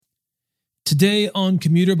Today on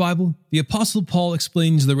Commuter Bible, the Apostle Paul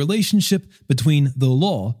explains the relationship between the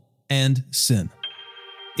law and sin.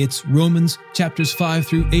 It's Romans chapters 5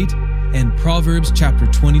 through 8 and Proverbs chapter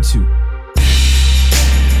 22.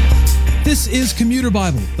 This is Commuter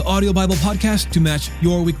Bible, the audio Bible podcast to match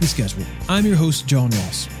your weekly schedule. I'm your host, John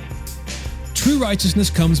Ross. True righteousness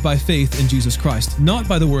comes by faith in Jesus Christ, not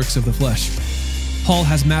by the works of the flesh. Paul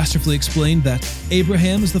has masterfully explained that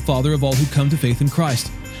Abraham is the father of all who come to faith in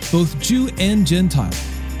Christ, both Jew and Gentile,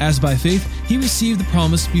 as by faith he received the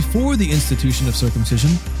promise before the institution of circumcision,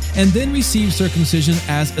 and then received circumcision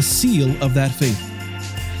as a seal of that faith.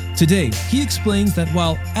 Today, he explains that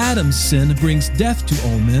while Adam's sin brings death to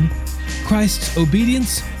all men, Christ's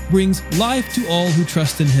obedience brings life to all who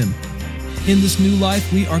trust in him. In this new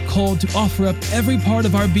life, we are called to offer up every part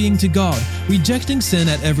of our being to God, rejecting sin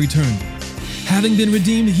at every turn. Having been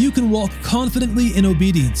redeemed, you can walk confidently in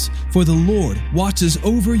obedience, for the Lord watches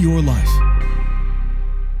over your life.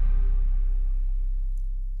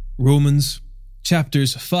 Romans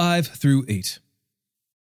chapters 5 through 8.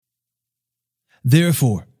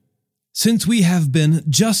 Therefore, since we have been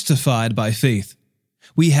justified by faith,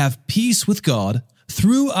 we have peace with God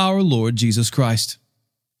through our Lord Jesus Christ.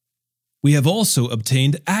 We have also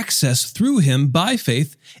obtained access through him by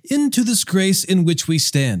faith into this grace in which we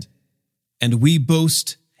stand, and we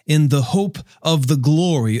boast in the hope of the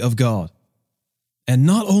glory of God. And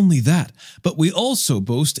not only that, but we also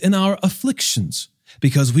boast in our afflictions,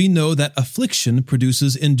 because we know that affliction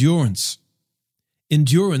produces endurance.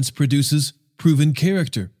 Endurance produces proven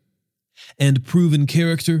character, and proven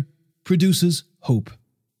character produces hope.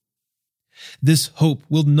 This hope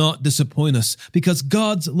will not disappoint us, because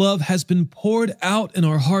God's love has been poured out in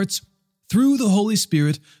our hearts through the Holy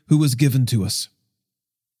Spirit who was given to us.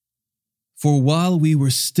 For while we were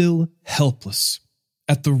still helpless,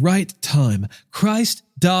 at the right time, Christ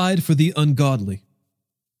died for the ungodly.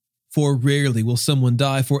 For rarely will someone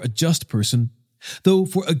die for a just person, though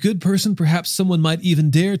for a good person perhaps someone might even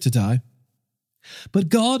dare to die. But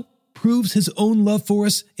God proves his own love for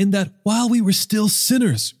us in that while we were still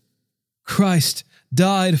sinners, Christ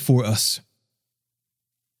died for us.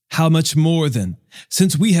 How much more then,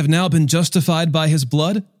 since we have now been justified by his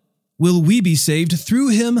blood, will we be saved through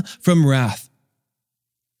him from wrath?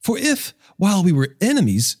 For if, while we were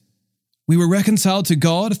enemies, we were reconciled to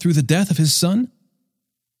God through the death of his Son,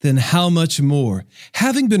 then how much more,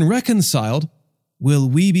 having been reconciled, will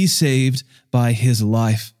we be saved by his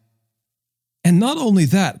life? And not only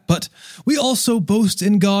that, but we also boast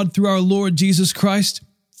in God through our Lord Jesus Christ,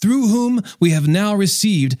 through whom we have now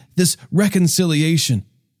received this reconciliation.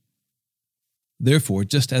 Therefore,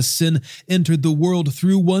 just as sin entered the world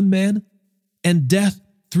through one man, and death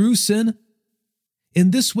through sin, in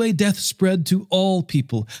this way death spread to all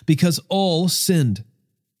people, because all sinned.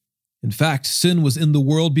 In fact, sin was in the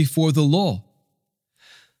world before the law.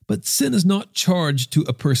 But sin is not charged to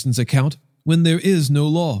a person's account when there is no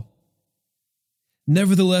law.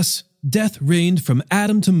 Nevertheless, death reigned from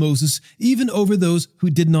Adam to Moses, even over those who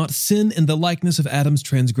did not sin in the likeness of Adam's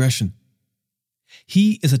transgression.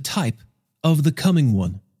 He is a type of the coming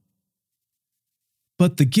one.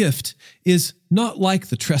 But the gift is not like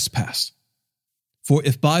the trespass. For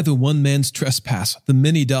if by the one man's trespass the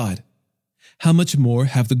many died, how much more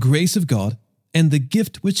have the grace of God and the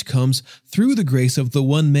gift which comes through the grace of the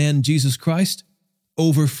one man Jesus Christ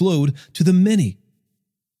overflowed to the many?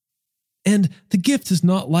 And the gift is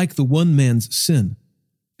not like the one man's sin,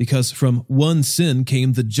 because from one sin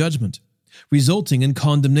came the judgment, resulting in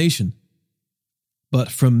condemnation. But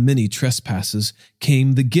from many trespasses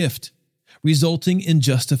came the gift, resulting in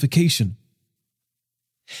justification.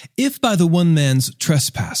 If by the one man's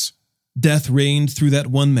trespass death reigned through that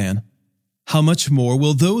one man, how much more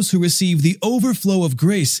will those who receive the overflow of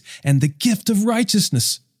grace and the gift of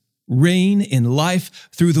righteousness reign in life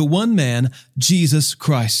through the one man, Jesus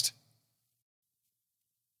Christ?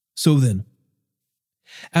 So then,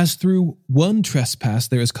 as through one trespass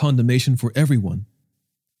there is condemnation for everyone,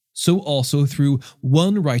 so also through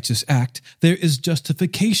one righteous act there is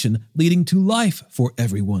justification leading to life for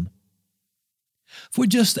everyone. For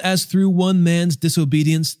just as through one man's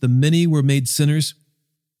disobedience the many were made sinners,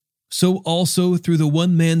 so also through the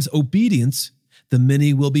one man's obedience the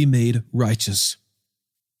many will be made righteous.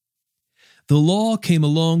 The law came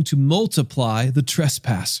along to multiply the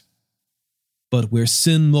trespass, but where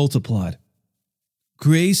sin multiplied,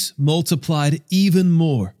 grace multiplied even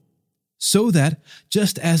more, so that,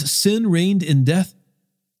 just as sin reigned in death,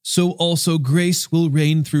 so also grace will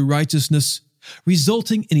reign through righteousness,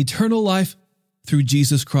 resulting in eternal life through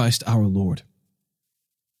Jesus Christ our Lord.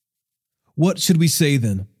 What should we say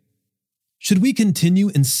then? Should we continue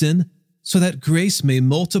in sin so that grace may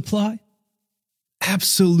multiply?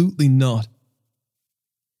 Absolutely not.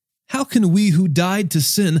 How can we who died to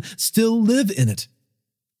sin still live in it?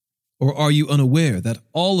 Or are you unaware that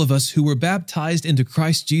all of us who were baptized into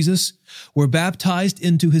Christ Jesus were baptized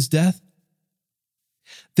into his death?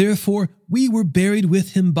 Therefore, we were buried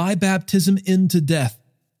with him by baptism into death,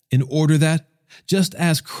 in order that, just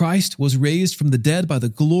as Christ was raised from the dead by the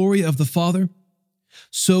glory of the Father,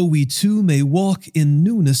 so we too may walk in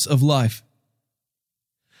newness of life.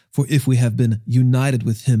 For if we have been united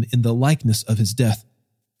with him in the likeness of his death,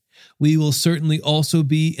 we will certainly also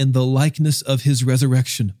be in the likeness of his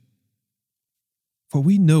resurrection. For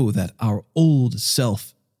we know that our old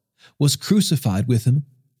self was crucified with him,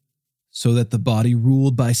 so that the body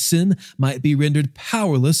ruled by sin might be rendered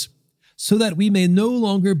powerless, so that we may no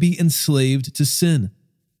longer be enslaved to sin,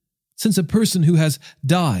 since a person who has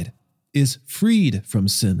died is freed from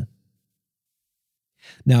sin.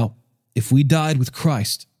 Now, if we died with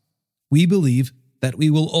Christ, we believe that we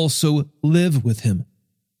will also live with him,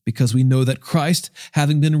 because we know that Christ,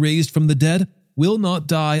 having been raised from the dead, will not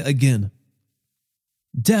die again.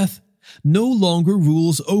 Death no longer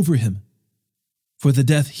rules over him. For the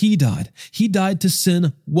death he died to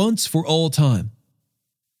sin once for all time.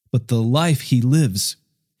 But the life he lives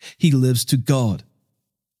to God.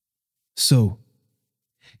 So,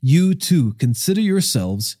 you too consider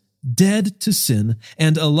yourselves dead to sin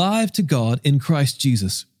and alive to God in Christ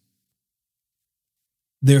Jesus.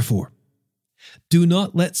 Therefore, do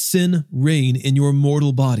not let sin reign in your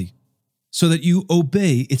mortal body, so that you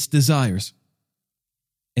obey its desires.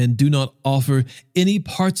 And do not offer any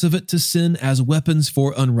parts of it to sin as weapons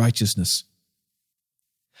for unrighteousness.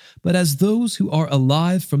 But as those who are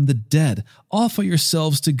alive from the dead, offer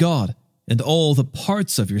yourselves to God, and all the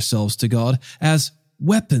parts of yourselves to God, as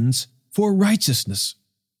weapons for righteousness.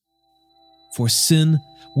 For sin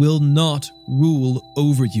will not rule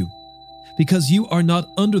over you, because you are not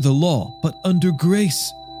under the law, but under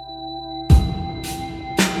grace.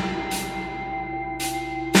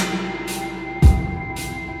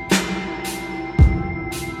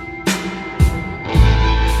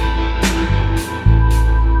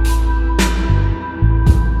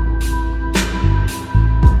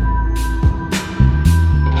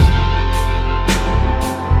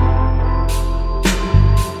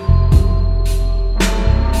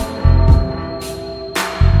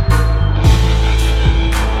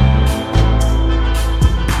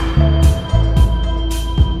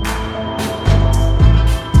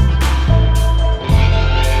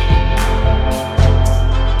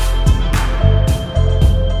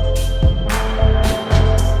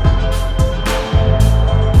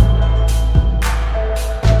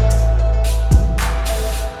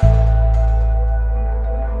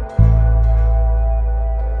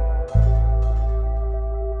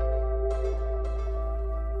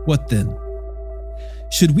 What then?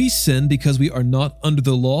 Should we sin because we are not under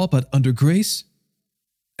the law but under grace?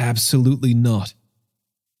 Absolutely not.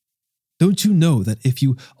 Don't you know that if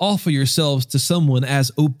you offer yourselves to someone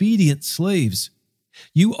as obedient slaves,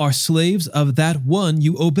 you are slaves of that one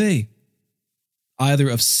you obey, either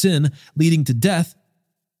of sin leading to death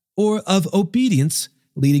or of obedience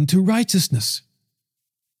leading to righteousness?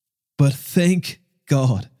 But thank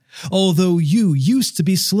God, although you used to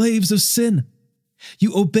be slaves of sin,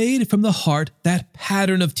 you obeyed from the heart that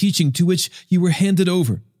pattern of teaching to which you were handed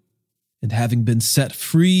over, and having been set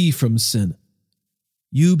free from sin,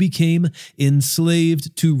 you became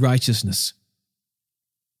enslaved to righteousness.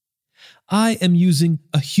 I am using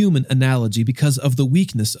a human analogy because of the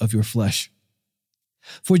weakness of your flesh.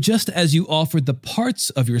 For just as you offered the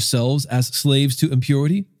parts of yourselves as slaves to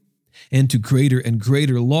impurity and to greater and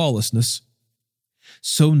greater lawlessness,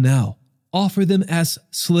 so now offer them as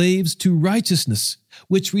slaves to righteousness,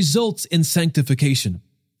 which results in sanctification.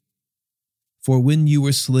 For when you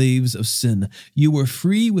were slaves of sin, you were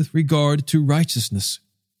free with regard to righteousness.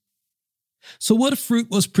 So what fruit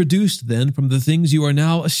was produced then from the things you are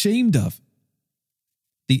now ashamed of?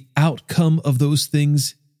 The outcome of those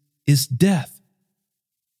things is death.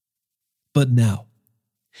 But now,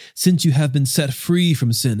 since you have been set free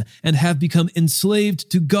from sin and have become enslaved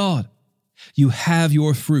to God, you have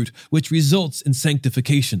your fruit, which results in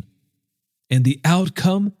sanctification. And the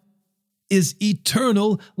outcome is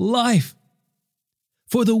eternal life.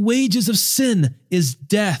 For the wages of sin is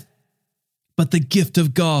death, but the gift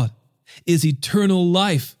of God is eternal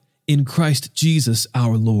life in Christ Jesus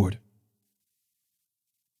our Lord.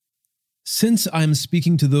 Since I am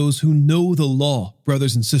speaking to those who know the law,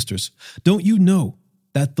 brothers and sisters, don't you know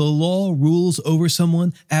that the law rules over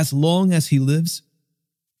someone as long as he lives?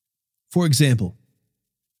 For example,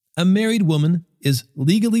 a married woman is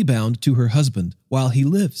legally bound to her husband while he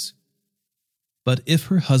lives. But if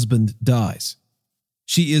her husband dies,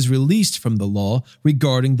 she is released from the law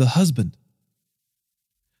regarding the husband.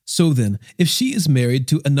 So then, if she is married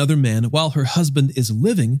to another man while her husband is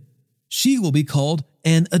living, she will be called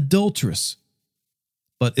an adulteress.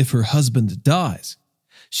 But if her husband dies,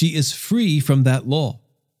 she is free from that law.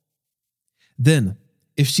 Then,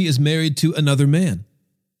 if she is married to another man,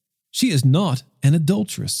 she is not an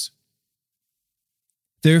adulteress.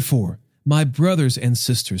 Therefore, my brothers and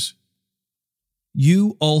sisters,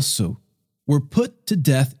 you also were put to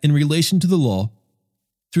death in relation to the law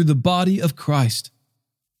through the body of Christ,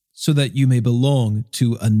 so that you may belong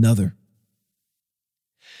to another.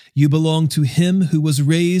 You belong to him who was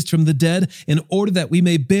raised from the dead in order that we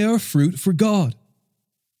may bear fruit for God.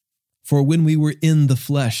 For when we were in the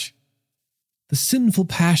flesh, the sinful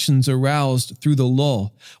passions aroused through the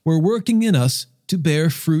law were working in us to bear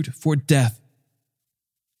fruit for death.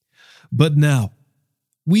 But now,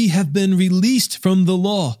 we have been released from the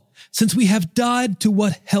law, since we have died to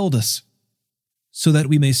what held us, so that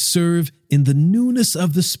we may serve in the newness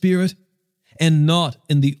of the Spirit and not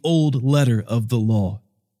in the old letter of the law.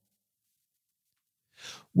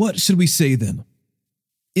 What should we say then?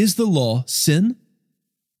 Is the law sin?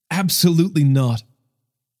 Absolutely not.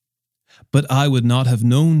 But I would not have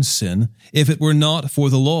known sin if it were not for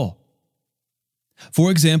the law.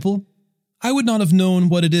 For example, I would not have known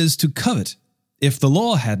what it is to covet if the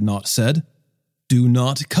law had not said, "Do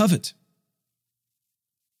not covet."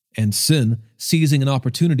 And sin, seizing an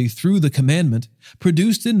opportunity through the commandment,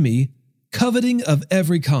 produced in me coveting of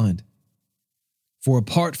every kind. For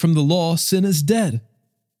apart from the law, sin is dead.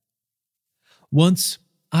 Once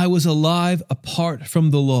I was alive apart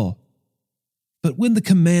from the law, but when the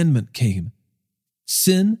commandment came,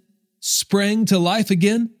 sin sprang to life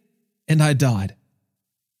again, and I died.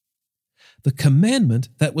 The commandment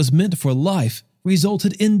that was meant for life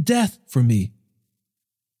resulted in death for me.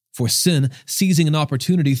 For sin, seizing an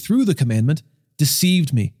opportunity through the commandment,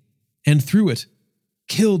 deceived me, and through it,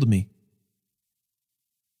 killed me.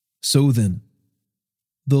 So then,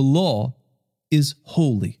 the law is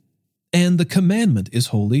holy, and the commandment is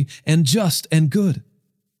holy and just and good.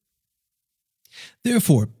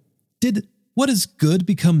 Therefore, did what is good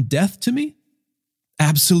become death to me?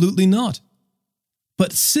 Absolutely not.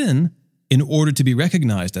 But sin, in order to be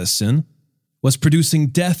recognized as sin, was producing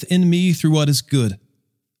death in me through what is good,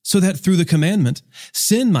 so that through the commandment,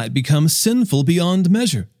 sin might become sinful beyond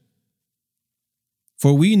measure.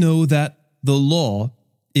 For we know that the law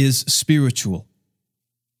is spiritual,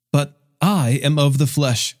 but I am of the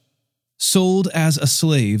flesh, sold as a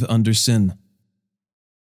slave under sin.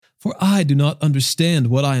 For I do not understand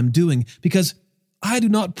what I am doing, because I do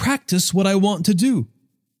not practice what I want to do,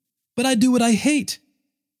 but I do what I hate.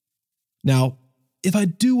 Now, if I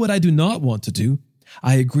do what I do not want to do,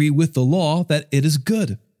 I agree with the law that it is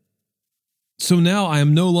good. So now I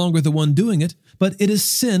am no longer the one doing it, but it is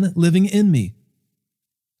sin living in me.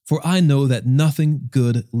 For I know that nothing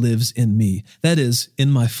good lives in me, that is,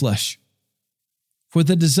 in my flesh. For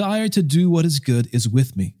the desire to do what is good is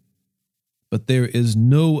with me, but there is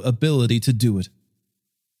no ability to do it.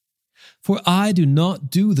 For I do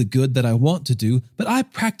not do the good that I want to do, but I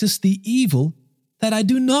practice the evil that I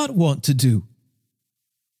do not want to do.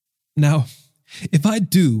 Now, if I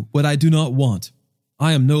do what I do not want,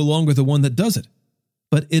 I am no longer the one that does it,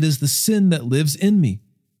 but it is the sin that lives in me.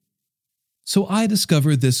 So I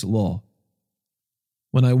discover this law.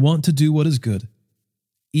 When I want to do what is good,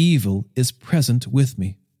 evil is present with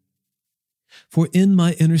me. For in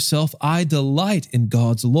my inner self I delight in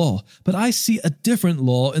God's law, but I see a different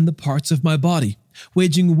law in the parts of my body,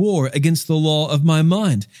 waging war against the law of my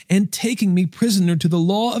mind, and taking me prisoner to the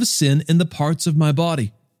law of sin in the parts of my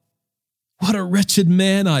body. What a wretched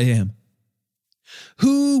man I am!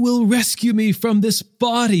 Who will rescue me from this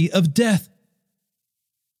body of death?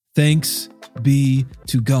 Thanks be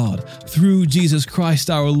to God, through Jesus Christ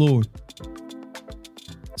our Lord.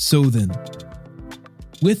 So then,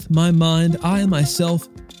 with my mind I myself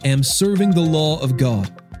am serving the law of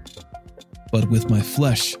God, but with my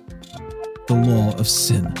flesh, the law of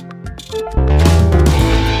sin.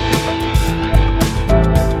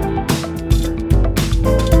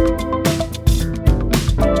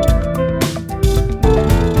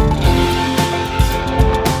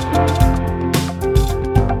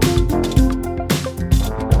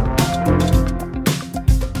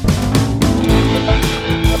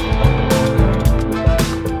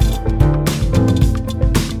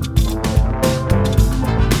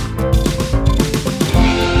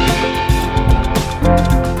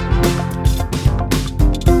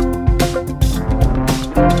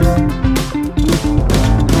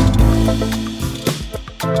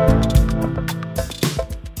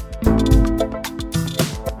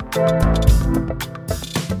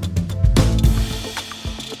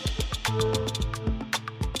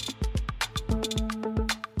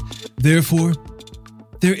 Therefore,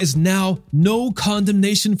 there is now no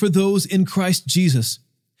condemnation for those in Christ Jesus,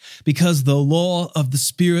 because the law of the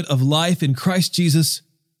Spirit of life in Christ Jesus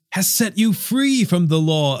has set you free from the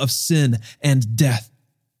law of sin and death.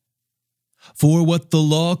 For what the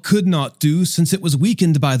law could not do, since it was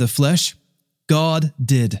weakened by the flesh, God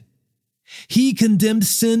did. He condemned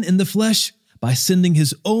sin in the flesh by sending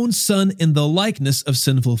his own Son in the likeness of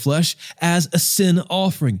sinful flesh as a sin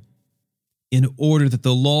offering, in order that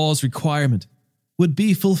the law's requirement would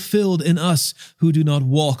be fulfilled in us who do not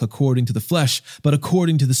walk according to the flesh, but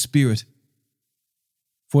according to the Spirit.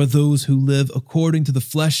 For those who live according to the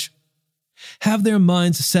flesh have their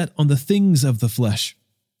minds set on the things of the flesh,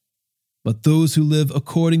 but those who live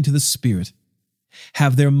according to the Spirit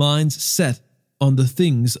have their minds set on the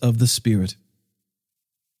things of the Spirit.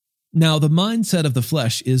 Now the mindset of the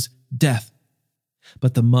flesh is death,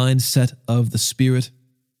 but the mindset of the Spirit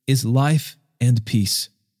is life and peace.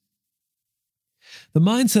 The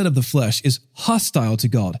mindset of the flesh is hostile to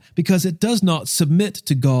God because it does not submit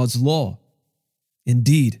to God's law.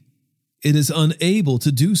 Indeed, it is unable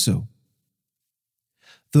to do so.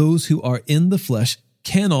 Those who are in the flesh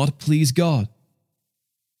cannot please God.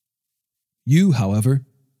 You, however,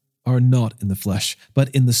 are not in the flesh, but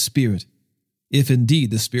in the Spirit, if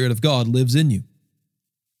indeed the Spirit of God lives in you.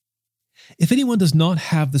 If anyone does not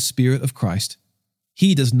have the Spirit of Christ,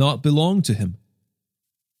 he does not belong to him.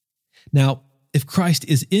 Now, if Christ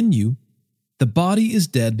is in you, the body is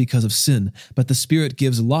dead because of sin, but the Spirit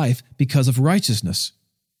gives life because of righteousness.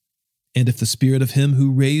 And if the Spirit of him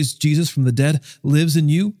who raised Jesus from the dead lives in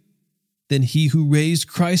you, then he who raised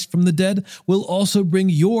Christ from the dead will also bring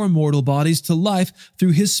your mortal bodies to life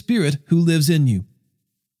through his Spirit who lives in you.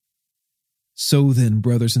 So then,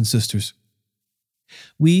 brothers and sisters,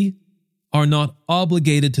 we are not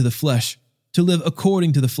obligated to the flesh to live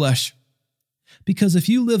according to the flesh, because if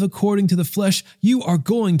you live according to the flesh, you are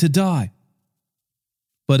going to die.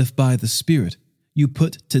 But if by the Spirit you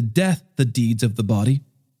put to death the deeds of the body,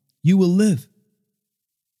 you will live.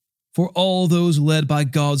 For all those led by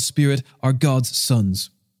God's Spirit are God's sons.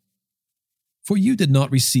 For you did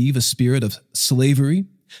not receive a spirit of slavery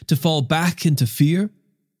to fall back into fear.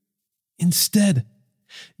 Instead,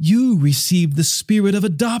 you received the Spirit of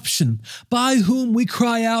adoption, by whom we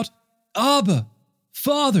cry out, Abba,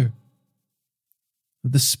 Father.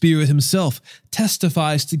 The Spirit himself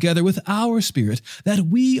testifies together with our spirit that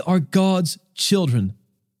we are God's children,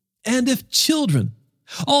 and if children,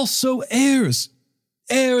 also heirs,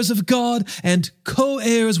 heirs of God and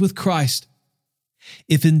co-heirs with Christ,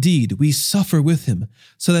 if indeed we suffer with him,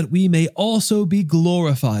 so that we may also be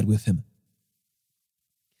glorified with him.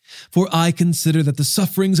 For I consider that the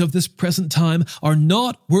sufferings of this present time are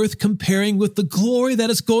not worth comparing with the glory that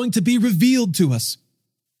is going to be revealed to us.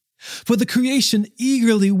 For the creation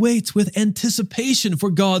eagerly waits with anticipation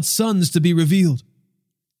for God's sons to be revealed.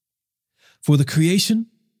 For the creation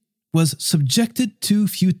was subjected to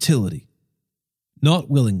futility, not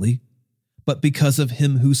willingly, but because of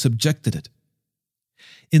him who subjected it,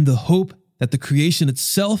 in the hope that the creation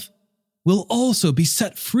itself will also be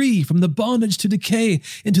set free from the bondage to decay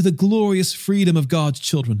into the glorious freedom of God's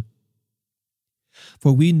children.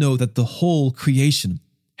 For we know that the whole creation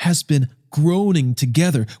has been groaning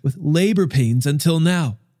together with labor pains until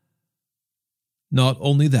now. Not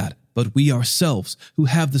only that, but we ourselves, who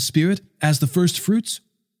have the Spirit as the first fruits,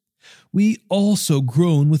 we also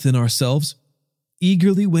groan within ourselves,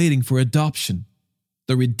 eagerly waiting for adoption,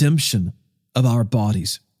 the redemption of our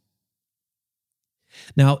bodies.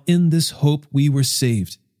 Now in this hope we were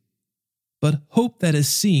saved. But hope that is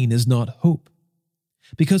seen is not hope,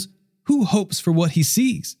 because who hopes for what he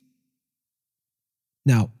sees?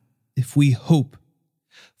 Now, if we hope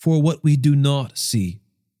for what we do not see,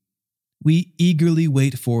 we eagerly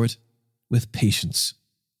wait for it with patience.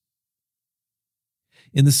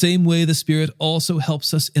 In the same way, the Spirit also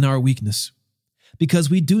helps us in our weakness, because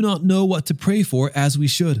we do not know what to pray for as we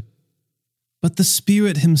should. But the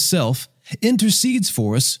Spirit himself intercedes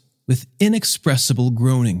for us with inexpressible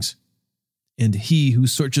groanings. And he who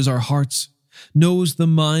searches our hearts knows the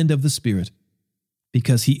mind of the Spirit,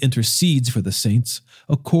 because he intercedes for the saints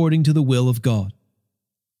according to the will of God.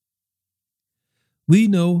 We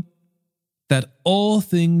know that all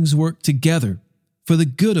things work together for the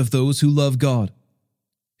good of those who love God,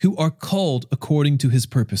 who are called according to his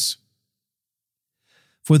purpose.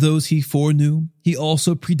 For those he foreknew, he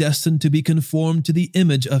also predestined to be conformed to the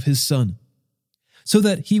image of his Son, so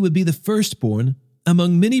that he would be the firstborn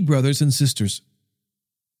among many brothers and sisters.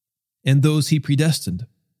 And those he predestined,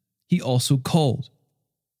 he also called.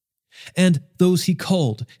 And those he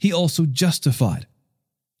called, he also justified.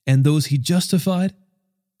 And those he justified,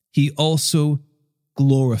 he also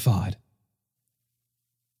glorified.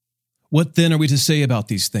 What then are we to say about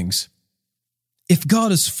these things? If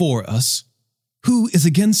God is for us, who is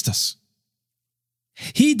against us?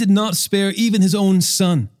 He did not spare even his own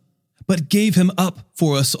Son, but gave him up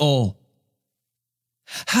for us all.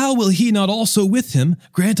 How will he not also with him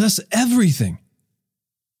grant us everything?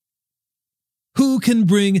 Who can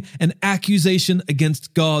bring an accusation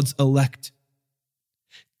against God's elect?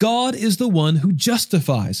 God is the one who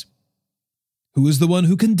justifies. Who is the one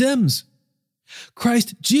who condemns?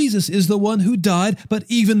 Christ Jesus is the one who died, but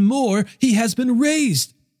even more, he has been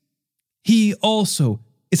raised. He also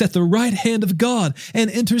is at the right hand of God and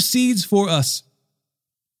intercedes for us.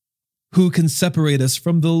 Who can separate us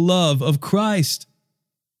from the love of Christ?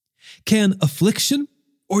 Can affliction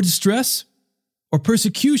or distress or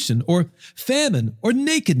persecution or famine or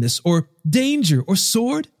nakedness or danger or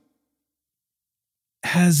sword?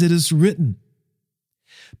 As it is written,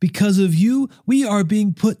 because of you we are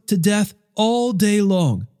being put to death all day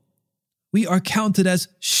long. We are counted as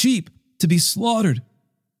sheep to be slaughtered.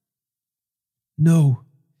 No,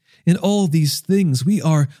 in all these things we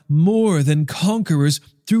are more than conquerors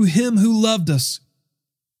through him who loved us.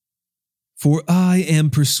 For I am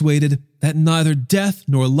persuaded that neither death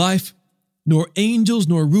nor life, nor angels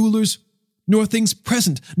nor rulers, nor things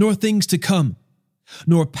present nor things to come,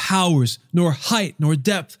 nor powers, nor height, nor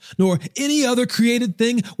depth, nor any other created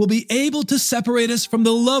thing will be able to separate us from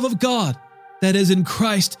the love of God that is in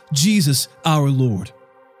Christ Jesus our Lord.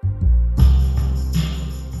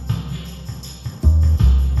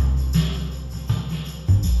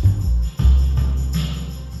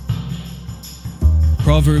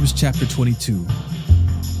 Proverbs chapter 22.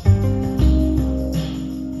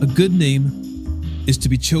 A good name is to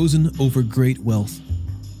be chosen over great wealth.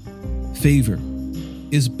 Favor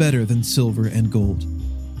is better than silver and gold.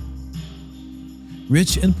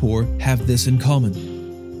 Rich and poor have this in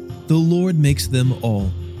common: the Lord makes them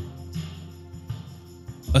all.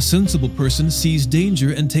 A sensible person sees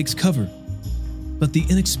danger and takes cover, but the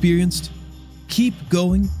inexperienced keep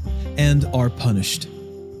going and are punished.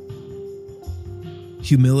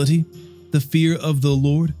 Humility, the fear of the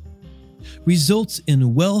Lord, results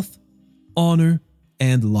in wealth, honor,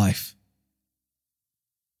 and life.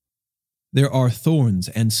 There are thorns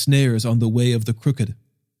and snares on the way of the crooked.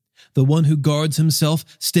 The one who guards himself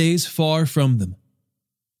stays far from them.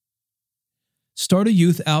 Start a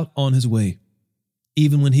youth out on his way.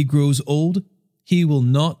 Even when he grows old, he will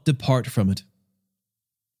not depart from it.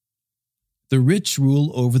 The rich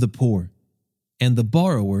rule over the poor, and the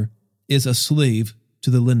borrower is a slave to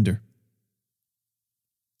the lender.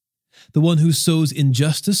 The one who sows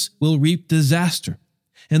injustice will reap disaster,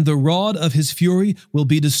 and the rod of his fury will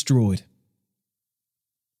be destroyed.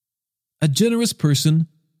 A generous person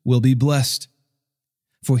will be blessed,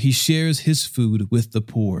 for he shares his food with the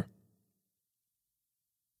poor.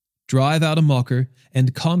 Drive out a mocker,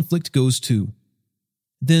 and conflict goes too.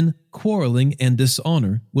 Then quarreling and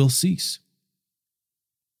dishonor will cease.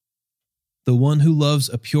 The one who loves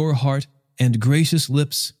a pure heart and gracious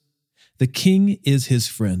lips, the king is his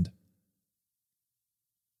friend.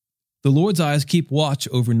 The Lord's eyes keep watch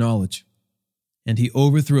over knowledge, and he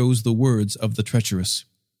overthrows the words of the treacherous.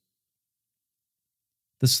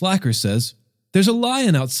 The slacker says, "There's a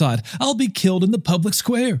lion outside. I'll be killed in the public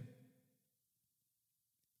square."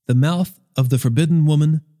 The mouth of the forbidden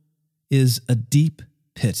woman is a deep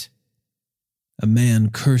pit. A man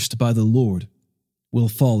cursed by the Lord will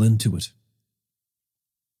fall into it.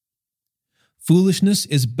 Foolishness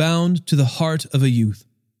is bound to the heart of a youth.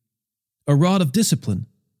 A rod of discipline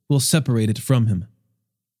will separate it from him.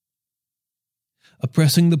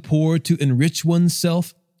 Oppressing the poor to enrich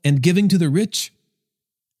oneself and giving to the rich,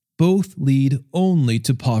 both lead only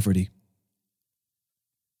to poverty.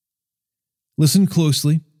 Listen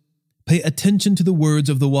closely, pay attention to the words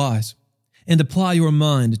of the wise, and apply your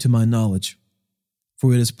mind to my knowledge.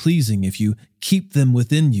 For it is pleasing if you keep them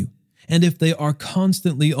within you, and if they are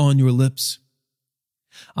constantly on your lips.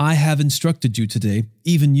 I have instructed you today,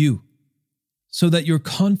 even you, so that your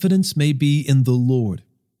confidence may be in the Lord.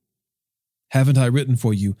 Haven't I written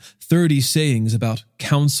for you 30 sayings about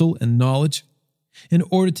counsel and knowledge, in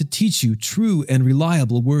order to teach you true and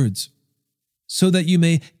reliable words, so that you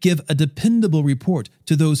may give a dependable report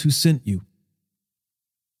to those who sent you?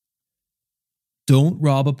 Don't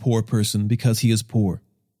rob a poor person because he is poor,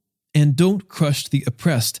 and don't crush the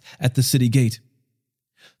oppressed at the city gate.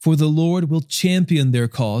 For the Lord will champion their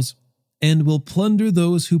cause and will plunder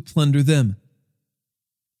those who plunder them.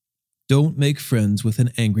 Don't make friends with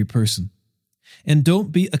an angry person, and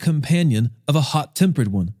don't be a companion of a hot-tempered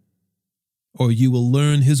one, or you will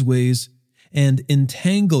learn his ways and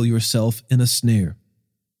entangle yourself in a snare.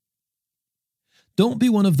 Don't be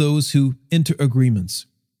one of those who enter agreements,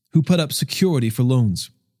 who put up security for loans.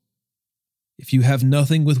 If you have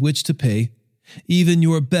nothing with which to pay, even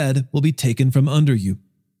your bed will be taken from under you.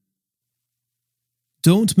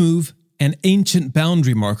 Don't move an ancient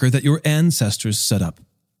boundary marker that your ancestors set up.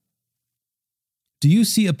 Do you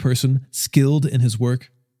see a person skilled in his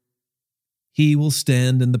work? He will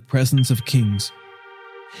stand in the presence of kings.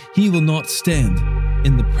 He will not stand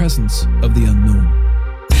in the presence of the unknown.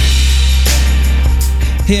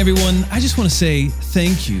 Hey everyone, I just want to say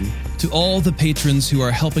thank you to all the patrons who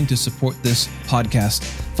are helping to support this podcast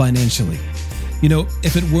financially. You know,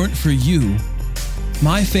 if it weren't for you,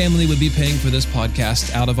 my family would be paying for this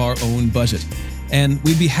podcast out of our own budget. And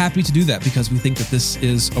we'd be happy to do that because we think that this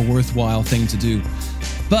is a worthwhile thing to do.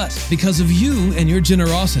 But because of you and your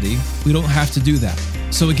generosity, we don't have to do that.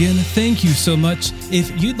 So again, thank you so much. If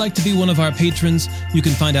you'd like to be one of our patrons, you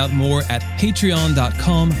can find out more at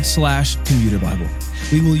patreon.com/commuterbible.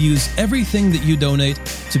 We will use everything that you donate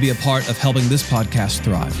to be a part of helping this podcast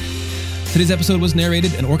thrive. Today's episode was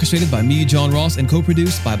narrated and orchestrated by me, John Ross, and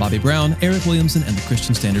co-produced by Bobby Brown, Eric Williamson, and the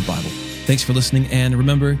Christian Standard Bible. Thanks for listening, and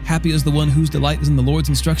remember, happy is the one whose delight is in the Lord's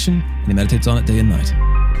instruction, and he meditates on it day and night.